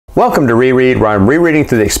Welcome to Reread, where I'm rereading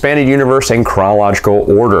through the expanded universe in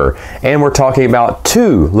chronological order. And we're talking about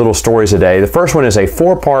two little stories today. The first one is a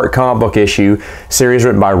 4-part comic book issue series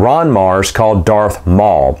written by Ron Marz called Darth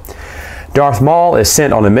Maul. Darth Maul is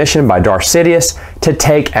sent on a mission by Darth Sidious to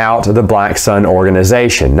take out the Black Sun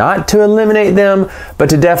organization. Not to eliminate them, but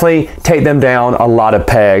to definitely take them down a lot of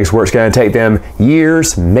pegs where it's going to take them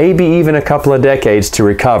years, maybe even a couple of decades to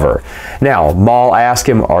recover. Now, Maul asks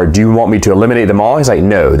him, do you want me to eliminate them all? He's like,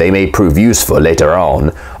 no, they may prove useful later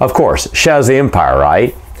on. Of course, shadows the Empire,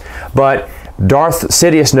 right? But Darth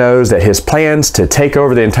Sidious knows that his plans to take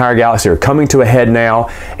over the entire galaxy are coming to a head now,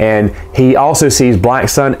 and he also sees Black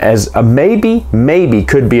Sun as a maybe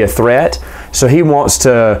could be a threat. So he wants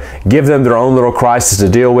to give them their own little crisis to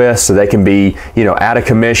deal with so they can be, out of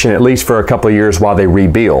commission at least for a couple of years while they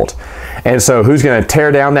rebuild. And so who's going to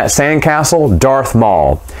tear down that sandcastle? Darth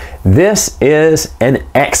Maul. This is an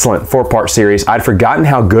excellent 4-part series. I'd forgotten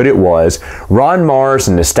how good it was. Ron Marz,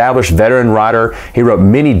 an established veteran writer, he wrote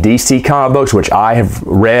many DC comic books, which I have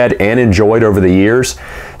read and enjoyed over the years.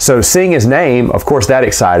 So seeing his name, of course, that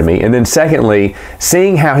excited me. And then secondly,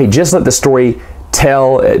 seeing how he just let the story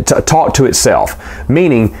talk to itself,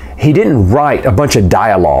 meaning he didn't write a bunch of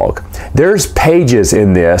dialogue. There's pages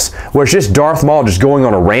in this where it's just Darth Maul just going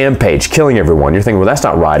on a rampage, killing everyone. You're thinking, well, that's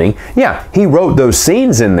not writing. Yeah, he wrote those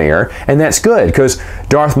scenes in there, and that's good because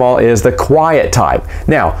Darth Maul is the quiet type.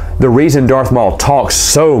 Now, the reason Darth Maul talks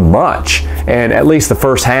so much, and at least the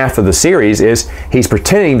first half of the series, is he's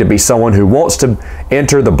pretending to be someone who wants to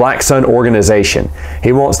enter the Black Sun organization.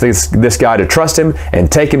 He wants this guy to trust him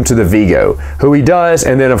and take him to the Vigo, who he does,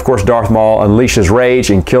 and then of course Darth Maul unleashes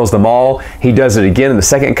rage and kills them all. He does it again in the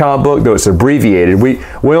second comic book, though it's abbreviated. We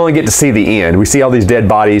only get to see the end. We see all these dead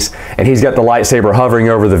bodies, and he's got the lightsaber hovering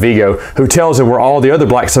over the Vigo, who tells him where all the other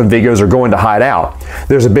Black Sun Vigos are going to hide out.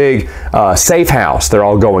 There's a big safe house they're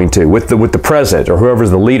all going to with the president or whoever's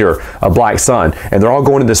the leader of Black Sun, and they're all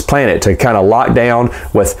going to this planet to kind of lock down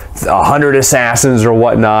with 100 assassins or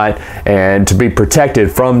whatnot, and to be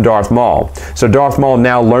protected from Darth Maul. So Darth Maul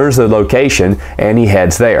now learns the location, and he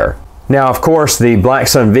heads there. Now, of course, the Black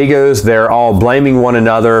Sun Vigos, they're all blaming one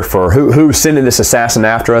another for who's sending this assassin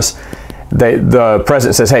after us. The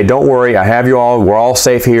president says, hey, don't worry, I have you all, we're all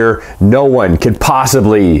safe here. No one could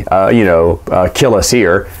possibly, kill us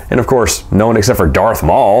here. And of course, no one except for Darth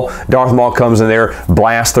Maul. Darth Maul comes in there,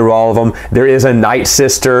 blasts through all of them. There is a Night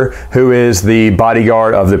Sister who is the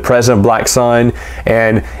bodyguard of the president of Black Sun,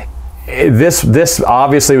 and this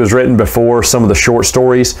obviously was written before some of the short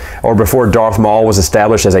stories, or before Darth Maul was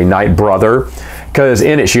established as a Night Brother, because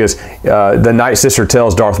in it she goes, the Night Sister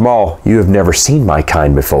tells Darth Maul, you have never seen my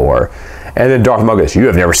kind before. And then Darth Maul goes, you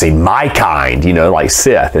have never seen my kind, like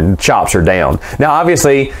Sith, and chops her down. Now,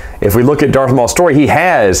 obviously, if we look at Darth Maul's story, he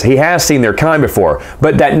has seen their kind before,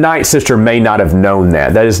 but that Night Sister may not have known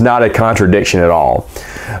that. That is not a contradiction at all.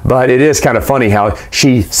 But it is kind of funny how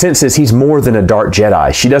she senses he's more than a dark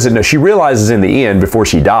Jedi. She doesn't know. She realizes in the end, before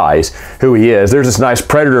she dies, who he is. There's this nice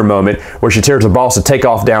Predator moment where she tells the boss to take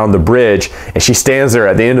off down the bridge, and she stands there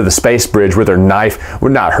at the end of the space bridge with her knife,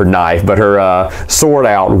 well, not her knife, but her sword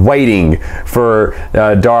out, waiting for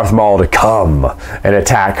Darth Maul to come and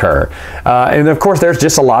attack her. And of course, there's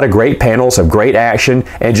just a lot of great panels of great action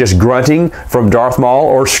and just grunting from Darth Maul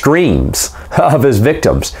or screams of his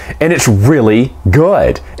victims. And it's really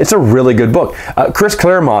good. It's a really good book. Chris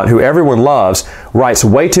Claremont, who everyone loves, writes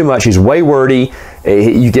way too much. He's way wordy.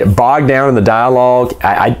 You get bogged down in the dialogue.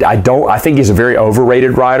 I think he's a very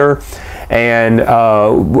overrated writer. And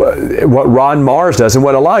what Ron Marz does, and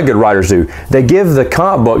what a lot of good writers do, they give the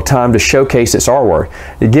comic book time to showcase its artwork.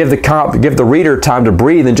 They give the reader time to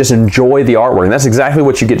breathe and just enjoy the artwork. And that's exactly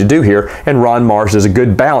what you get to do here. And Ron Marz does a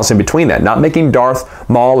good balance in between that. Not making Darth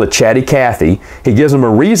Maul a chatty Cathy. He gives him a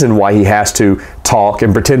reason why he has to talk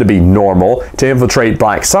and pretend to be normal to infiltrate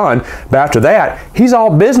Black Sun. But after that, he's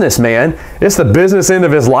all business, man. It's the business end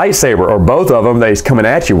of his lightsaber, or both of them, that he's coming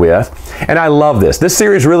at you with. And I love this. This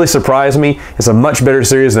series really surprised me. It's a much better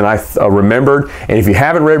series than I remembered. And if you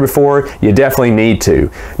haven't read it before, you definitely need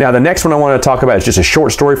to. Now, the next one I want to talk about is just a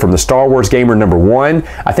short story from the Star Wars Gamer #1.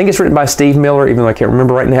 I think it's written by Steve Miller, even though I can't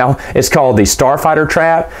remember right now. It's called The Starfighter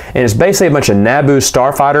Trap. And it's basically a bunch of Naboo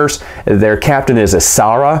starfighters. Their captain is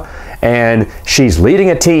Asara, and she's leading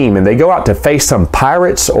a team, and they go out to face some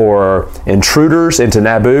pirates or intruders into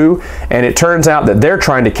Naboo, and it turns out that they're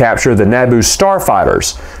trying to capture the Naboo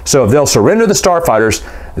starfighters. So if they'll surrender the starfighters,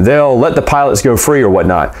 they'll let the pilots go free or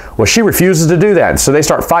whatnot. Well, she refuses to do that, so they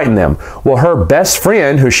start fighting them. Well, her best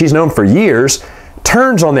friend, who she's known for years,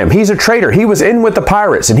 turns on them. He's a traitor. He was in with the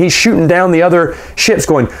pirates, and he's shooting down the other ships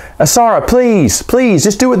going, Asara, please, please,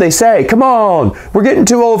 just do what they say. Come on. We're getting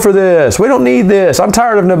too old for this. We don't need this. I'm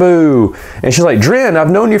tired of Naboo. And she's like, Dren,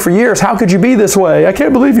 I've known you for years. How could you be this way? I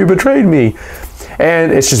can't believe you betrayed me.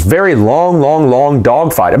 And it's just very long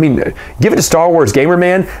dogfight. I memean, give it to Star Wars Gamer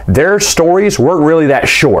Man, their stories weren't really that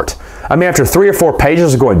short. I mean, after 3 or 4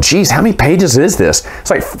 pages of going, geez, how many pages is this?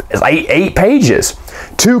 It's like 8 pages.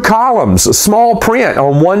 2 columns, small print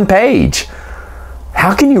on 1 page.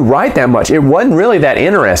 How can you write that much? It wasn't really that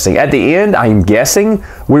interesting. At the end, I'm guessing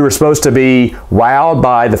we were supposed to be wowed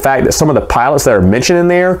by the fact that some of the pilots that are mentioned in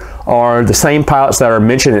there are the same pilots that are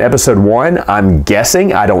mentioned in episode 1. I'm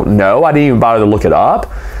guessing. I don't know. I didn't even bother to look it up.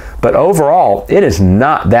 But overall, it is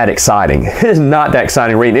not that exciting. It is not that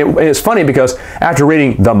exciting reading. It's funny because after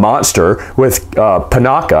reading The Monster with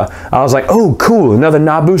Panaka, I was like, oh, cool, another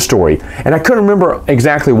Naboo story. And I couldn't remember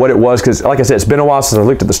exactly what it was because, like I said, it's been a while since I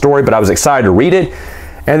looked at the story, but I was excited to read it.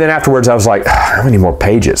 And then afterwards, I was like, how many more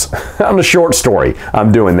pages? On a short story,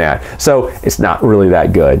 I'm doing that. So it's not really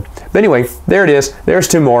that good. But anyway, there it is. There's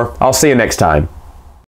 2 more. I'll see you next time.